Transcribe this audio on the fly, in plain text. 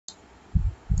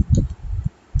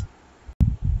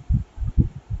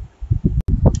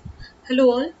Hello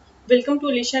all, welcome to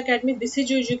Alisha academy. This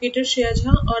is your educator Shreya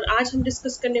Jha और आज हम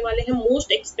डिस्कस करने वाले हैं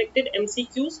मोस्ट एक्सपेक्टेड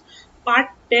एमसीक्यूज। पार्ट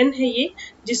 10 है ये,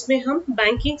 जिसमें हम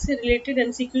बैंकिंग से रिलेटेड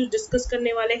एमसीक्यूज डिस्कस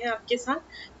करने वाले हैं आपके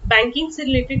साथ। बैंकिंग से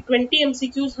रिलेटेड 20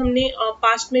 एमसीक्यूज हमने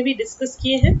पास्ट में भी डिस्कस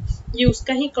किए हैं, ये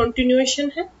उसका ही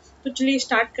कंटिन्यूएशन है। तो चलिए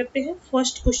स्टार्ट करते हैं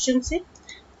फर्स्ट क्वेश्चन से।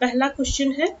 पहला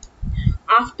क्वेश्चन है,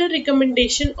 after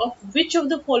recommendation of which of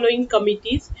the following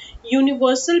committees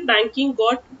universal banking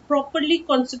got properly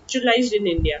conceptualized in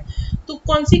India। तो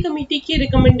कौन सी कमिटी की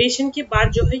रिकमेंडेशन के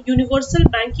बाद जो है यूनिवर्सल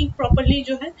बैंकिंग प्रॉपरली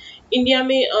जो है इंडिया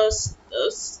में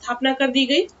स्थापना कर दी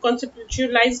गई,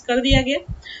 कॉन्सेप्चुअलाइज कर दिया गया?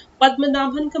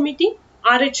 Padmanabhan committee,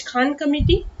 RH. Khan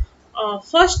committee,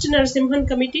 first Narasimhan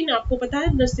committee. आपको पता है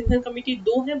नरसिम्हन कमिटी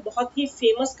 2 है, बहुत ही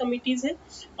फेमस कमिटीज है।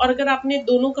 और अगर आपने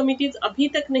दोनों कमिटीज अभी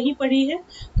तक नहीं पढ़ी है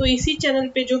तो इसी चैनल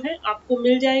पे जो है आपको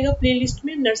मिल जाएगा प्लेलिस्ट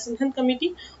में नरसिम्हन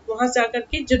कमिटी, वहां जाकर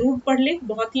के जरूर पढ़ ले,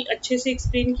 बहुत ही अच्छे से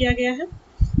एक्सप्लेन किया गया है।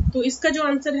 तो इसका जो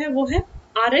आंसर है वो है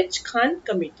RH. Khan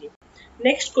committee.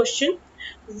 Next question,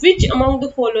 which among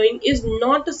the following is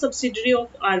not a subsidiary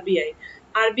of RBI.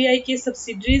 RBI के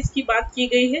सब्सिडरीज की बात की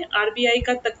गई है, आरबीआई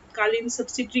का तत्कालीन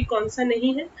सब्सिडरी कौन सा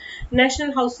नहीं है?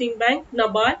 नेशनल हाउसिंग बैंक,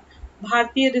 नाबार्ड,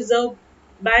 भारतीय रिजर्व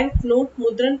बैंक नोट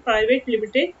मुद्रण प्राइवेट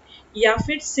लिमिटेड या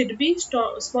फिर SIDBI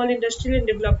small industrial and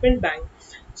development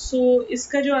bank. सो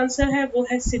इसका जो आंसर है वो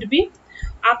है सिडबी।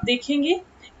 आप देखेंगे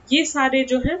ये सारे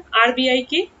जो है आरबीआई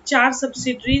के 4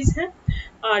 सब्सिडरीज हैं,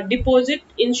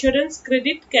 deposit insurance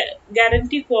credit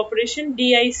guarantee cooperation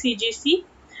DICGC,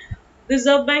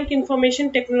 reserve bank information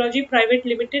technology private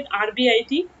limited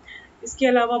RBIT, इसके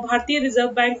अलावा भारतीय रिजर्व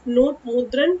बैंक नोट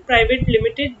मुद्रण प्राइवेट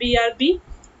लिमिटेड BRB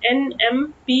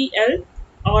NMPL,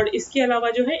 और इसके अलावा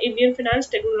जो है Indian finance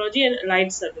technology and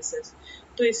allied services.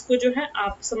 तो इसको जो है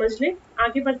आप समझ लें।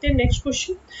 आगे बढ़ते हैं next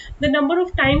question, the number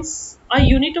of times a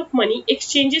unit of money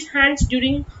exchanges hands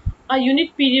during a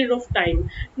unit period of time.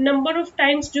 Number of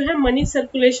times जो है मनी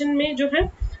सर्कुलेशन में जो है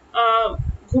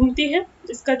घूमती है,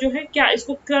 इसका जो है क्या,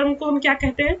 इसको क्रम को हम क्या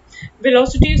कहते हैं?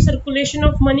 Velocity circulation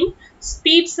of money,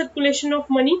 speed circulation of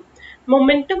money,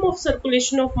 momentum of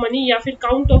circulation of money या फिर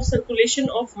count of circulation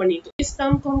of money. तो इस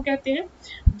टर्म को हम कहते हैं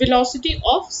velocity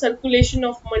of circulation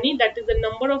of money, that is the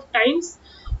number of times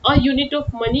a unit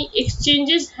of money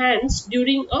exchanges hands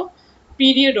during a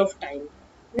period of time.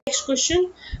 Next question,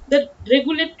 the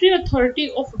regulatory authority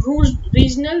of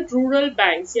regional rural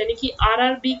banks, यानी कि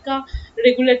RRB का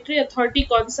regulatory authority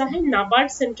कौन सा है? NABARD,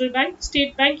 central bank,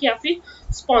 state bank या फिर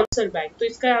sponsor bank. तो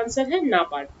इसका आंसर है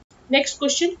NABARD. Next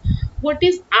question, what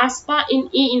is आस्पा in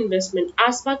E investment.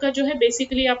 आस्पा का जो है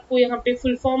बेसिकली आपको यहाँ पे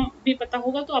फुल फॉर्म भी पता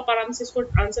होगा तो आप आराम से इसको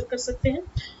आंसर कर सकते हैं।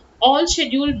 All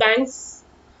scheduled banks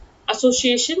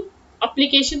association,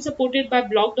 application supported by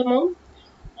blocked amount,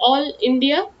 all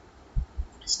India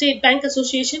state bank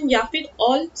association या फिर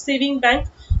all saving bank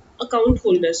account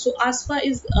holder. So आस्पा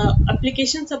is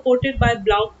application supported by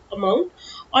block amount.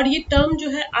 और ये टर्म जो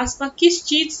है आस्पा किस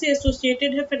चीज से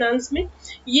एसोसिएटेड है फाइनेंस में,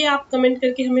 ये आप कमेंट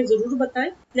करके हमें जरूर बताएं।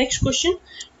 Next question,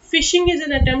 fishing is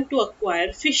an attempt to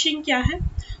acquire. Fishing क्या है?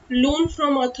 लोन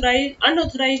फ्रॉम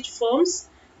अनऑथराइज्ड फर्म्स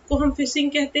को हम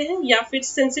फिशिंग कहते हैं, या फिर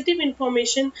sensitive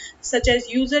information such as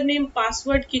user name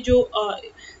password की जो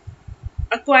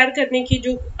अक्वायर करने की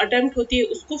जो अटेम्प्ट होती है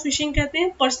उसको फिशिंग कहते हैं।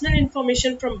 पर्सनल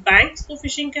इंफॉर्मेशन फ्रॉम बैंक्स को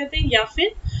फिशिंग कहते हैं, या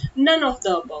फिर नन ऑफ द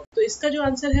अबव। तो इसका जो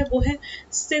आंसर है वो है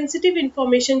सेंसिटिव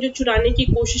इंफॉर्मेशन जो चुराने की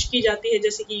कोशिश की जाती है,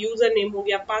 जैसे कि यूजर नेम हो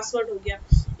गया, पासवर्ड हो गया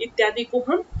इत्यादि को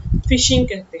हम फिशिंग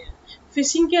कहते हैं।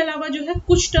 फिशिंग के अलावा जो है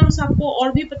कुछ टर्म्स आपको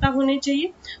और भी पता होने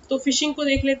चाहिए, तो फिशिंग को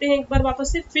देख लेते हैं एक बार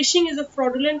वापस से। Fishing is a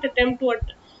fraudulent attempt to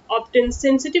obtain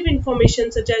sensitive information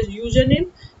such as username,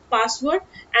 password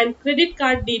and credit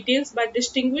card details by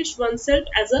distinguish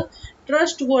oneself as a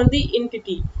trustworthy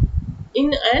entity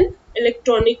in an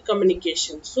electronic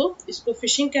communication। So इसको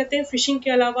फिशिंग कहते हैं। फिशिंग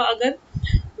के अलावा अगर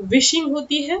wishing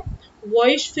होती है,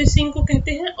 voice fishing को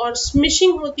कहते हैं, और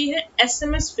स्मिशिंग होती है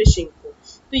SMS फिशिंग को।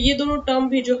 तो ये दोनों टर्म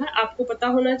भी जो है आपको पता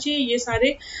होना चाहिए। ये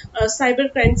सारे साइबर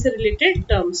क्राइम से रिलेटेड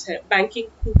टर्म्स है।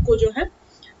 बैंकिंग को जो है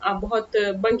बहुत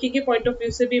बैंकिंग के पॉइंट ऑफ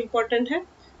व्यू से भी इम्पोर्टेंट है,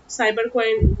 साइबर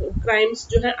क्राइम्स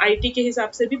जो है IT के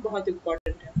हिसाब से भी बहुत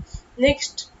इम्पोर्टेंट है।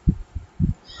 Next,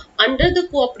 under the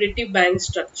cooperative bank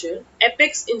structure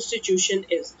apex institution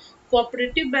is.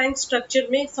 Cooperative bank structure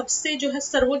में सबसे जो है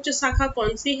सर्वोच्च शाखा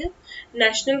कौन सी है?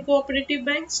 National cooperative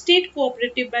bank, state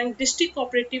cooperative bank, district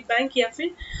cooperative bank या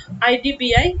फिर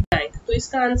IDBI बैंक। तो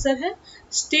इसका आंसर है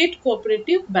state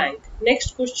cooperative bank.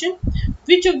 Next question,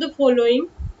 which of the following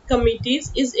committees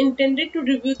is intended to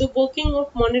review the working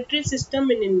of monetary system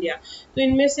in India। तो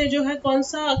इनमें से जो है कौन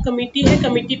सा कमिटी है?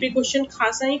 कमिटी पे क्वेश्चन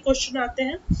खासा ही क्वेश्चन आते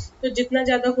हैं, तो जितना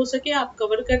ज्यादा हो सके आप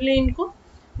कवर कर लें इनको।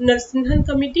 नरसिंहन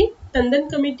कमेटी, टंडन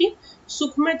कमेटी,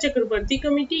 सुखमय चक्रवर्ती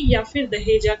कमेटी या फिर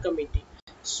दहेजा कमेटी।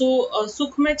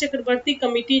 सुखमय चक्रवर्ती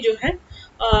कमेटी जो है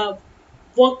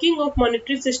वर्किंग ऑफ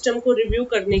मॉनेटरी सिस्टम को रिव्यू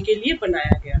करने के लिए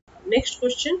बनाया गया। Next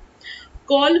question,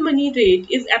 call money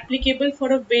rate is applicable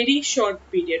for a very short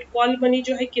period. Call money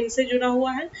जो है किन से जुड़ा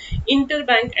हुआ है? Inter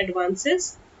bank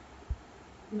advances,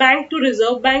 bank to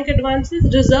reserve bank advances,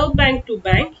 reserve bank to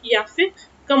bank या फिर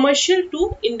commercial to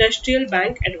industrial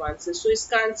bank advances. तो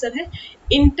इसका आंसर है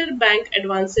इंटर बैंक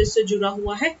एडवांसेस से जुड़ा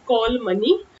हुआ है call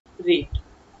money rate.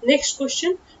 Next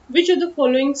question, which of the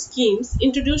following schemes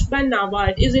introduced by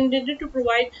NABARD is intended to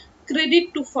provide credit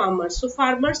to farmers? So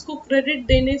farmers को credit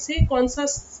देने से कौन सा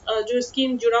जो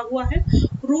स्कीम जुड़ा हुआ है?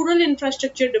 रूरल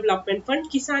इंफ्रास्ट्रक्चर डेवलपमेंट फंड,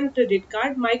 किसान क्रेडिट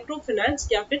कार्ड, माइक्रो फाइनेंस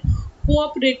या फिर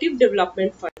cooperative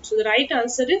development fund. So the right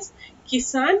answer is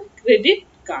किसान credit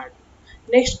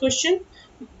card. Next question,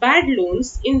 bad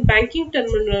loans in banking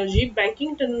terminology,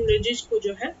 banking terminology को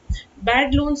जो है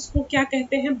बैड लोन्स को क्या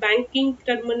कहते हैं बैंकिंग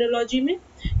टर्मिनोलॉजी में?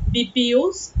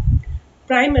 बीपीओस,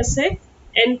 प्राइम एसेट,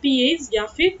 एनपीएस या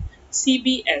फिर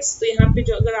सीबीएस। तो यहाँ पे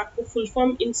जो अगर आपको फुल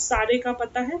फॉर्म इन सारे का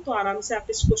पता है तो आराम से आप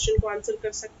इस क्वेश्चन को आंसर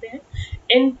कर सकते हैं।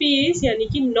 एनपीएस यानी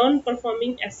कि नॉन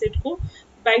परफॉर्मिंग एसेट को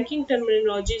बैंकिंग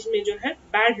टर्मिनोलॉजीज में जो है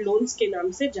बैड लोन्स के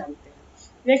नाम से जानते हैं।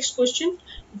 Next question,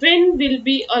 when will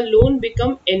be a loan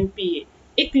become NPA?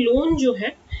 एक लोन जो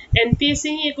है एनपीए से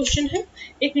ही ये क्वेश्चन है,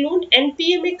 एक लोन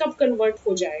एनपीए में कब कन्वर्ट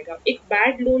हो जाएगा? एक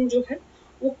बैड लोन जो है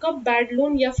वो कब बैड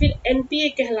लोन या फिर एनपीए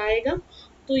कहलाएगा?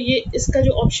 तो ये इसका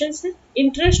जो ऑप्शंस है,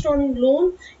 interest on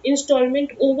loan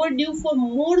instalment over due for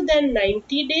more than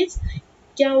 90 days,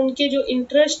 क्या उनके जो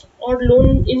इंटरेस्ट और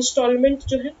लोन इंस्टॉलमेंट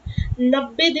जो है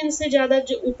 90 दिन से ज्यादा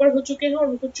जो ऊपर हो चुके हैं और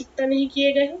उनको चुकता नहीं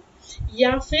किए गए हैं,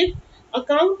 या फिर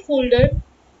account holder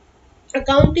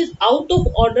account is out of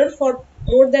order for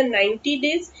more than 90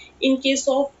 days in case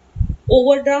of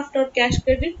overdraft or cash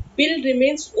credit, bill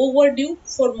remains overdue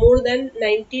for more than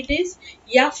 90 days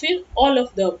या फिर all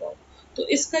of the above। तो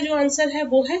इसका जो आंसर है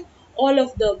वो है all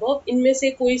of the above। इनमें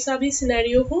से कोई सा भी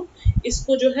सिनेरियो हो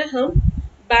इसको जो है हम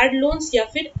बैड लोन्स या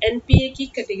फिर एनपीए की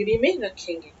कैटेगरी में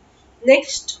रखेंगे।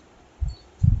 Next,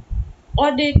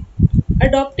 audit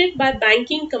adopted by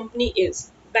banking company is,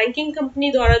 banking company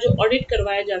द्वारा जो ऑडिट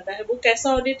करवाया जाता है वो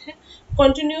कैसा ऑडिट है?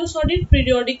 Continuous audit,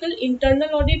 periodical,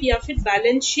 internal audit या फिर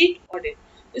बैलेंस शीट ऑडिट।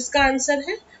 इसका आंसर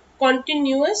है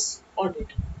continuous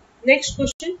audit. Next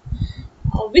question,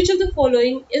 which of the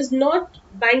following is not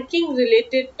banking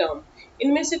related term?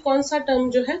 इनमें से कौन सा टर्म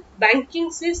जो है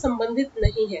बैंकिंग से संबंधित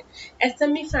नहीं है?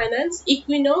 एसएमई फाइनेंस,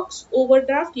 इक्विनॉक्स,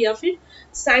 ओवरड्राफ्ट या फिर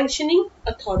सैंक्शनिंग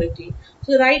अथॉरिटी।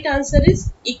 तो right answer is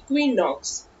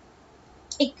equinox.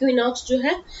 Equinox जो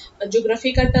है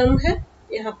ज्योग्राफी का टर्म है,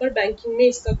 यहाँ पर बैंकिंग में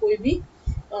इसका कोई भी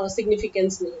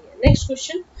सिग्निफिकेंस नहीं है। Next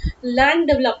question, land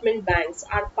development banks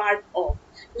are part of,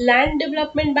 land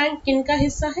development bank किनका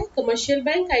हिस्सा है? कमर्शियल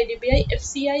बैंक, आईडीबीआई,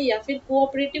 एफसीआई या फिर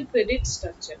cooperative credit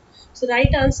structure. So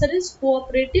right answer is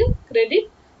cooperative credit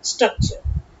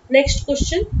structure. Next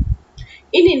question,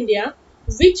 in India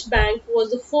which bank was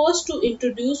the first to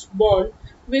introduce bond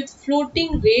with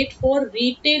floating rate for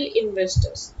retail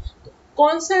investors?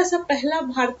 कौन सा ऐसा पहला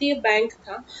भारतीय bank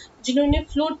था जिन्होंने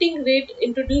floating rate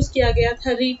introduce किया गया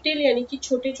था रिटेल यानी कि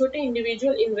छोटे छोटे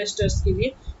इंडिविजुअल इन्वेस्टर्स के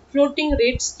लिए फ्लोटिंग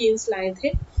रेट स्कीम्स लाए थे?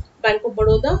 Bank of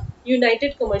Baroda,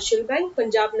 United commercial bank,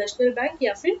 Punjab national bank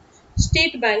या फिर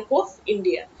state bank of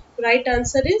India. Right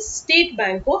answer is state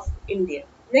bank of India.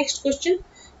 Next question,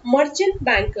 merchant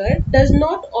banker does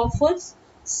not offer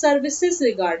services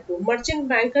regard to, merchant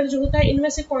banker जो होता है इनमें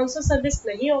से कौन सा सर्विस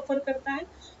नहीं ऑफर करता है?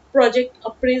 Project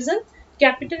appraisal,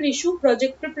 capital issue,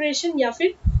 project preparation या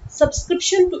फिर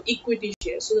subscription to equity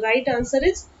share. So right answer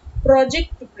is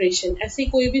project preparation. ऐसी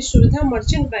कोई भी सुविधा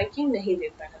मर्चेंट बैंकिंग नहीं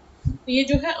देता है। तो ये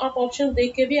जो है आप ऑप्शन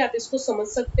देख के भी आप इसको समझ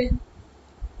सकते हैं।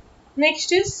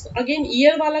 नेक्स्ट इज अगेन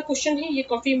ईयर वाला क्वेश्चन है, ये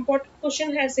काफी इंपॉर्टेंट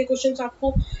क्वेश्चन है। ऐसे क्वेश्चंस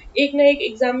आपको एक ना एक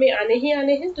एग्जाम में आने ही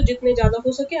आने हैं, तो जितने ज्यादा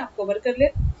हो सके आप कवर कर ले।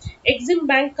 एक्सिम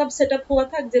बैंक कब सेटअप हुआ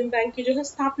था? एक्सिम बैंक की जो है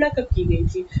स्थापना कब की गई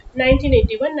थी?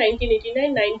 1981,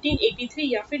 1989, 1983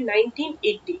 या फिर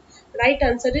 1980? Right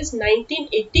answer is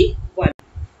 1981।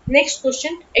 Next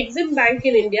question, Exim bank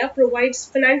in India provides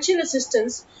financial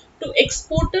assistance to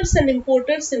exporters and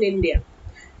importers in India.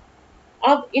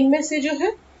 अब इनमें से जो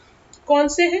है कौन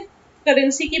से है?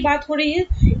 करेंसी की बात हो रही है,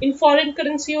 in foreign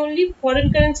currency only, foreign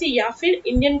currency या फिर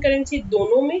इंडियन करेंसी,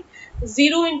 दोनों में,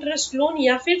 जीरो इंटरेस्ट लोन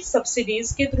या फिर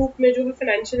सब्सिडीज के रूप में जो है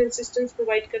फाइनेंशियल असिस्टेंस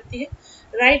प्रोवाइड करती है।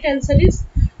 Right answer is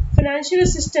financial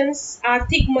assistance,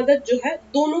 आर्थिक मदद जो है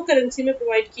दोनों करेंसी में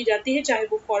प्रोवाइड की जाती है, चाहे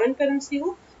वो फॉरेन करेंसी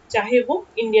हो चाहे वो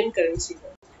इंडियन करेंसी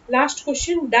हो। Last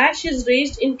question, dash is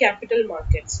raised in capital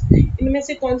markets. इनमें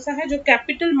से कौन सा है जो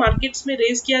कैपिटल मार्केट्स में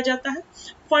रेज किया जाता है?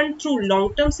 Fund through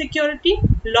long term security,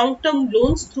 long term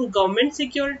loans through government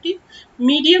security,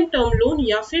 medium term loan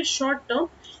या फिर शॉर्ट टर्म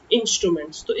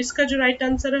इंस्ट्रूमेंट्स। तो इसका जो राइट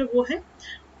आंसर है वो है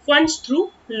funds through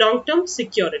long term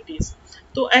securities.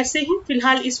 तो ऐसे ही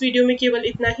फिलहाल इस वीडियो में केवल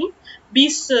इतना ही।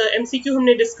 20 MCQ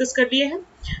हमने डिस्कस कर लिए हैं।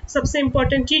 सबसे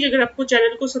इम्पॉर्टेंट चीज, अगर आपको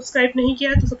चैनल को सब्सक्राइब नहीं किया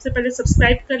है तो सबसे पहले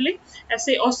सब्सक्राइब कर ले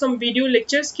ऐसे ऑसम वीडियो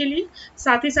लेक्चर्स के लिए।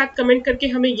 साथ ही साथ कमेंट करके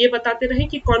हमें ये बताते रहें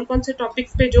कि कौन कौन से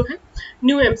टॉपिक्स पे जो है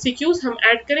न्यू MCQs हम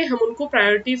ऐड करें, हम उनको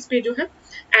प्रायोरिटीज पे जो है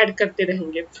ऐड करते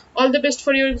रहेंगे। All the best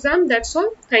for your exam, that's all,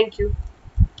 thank you.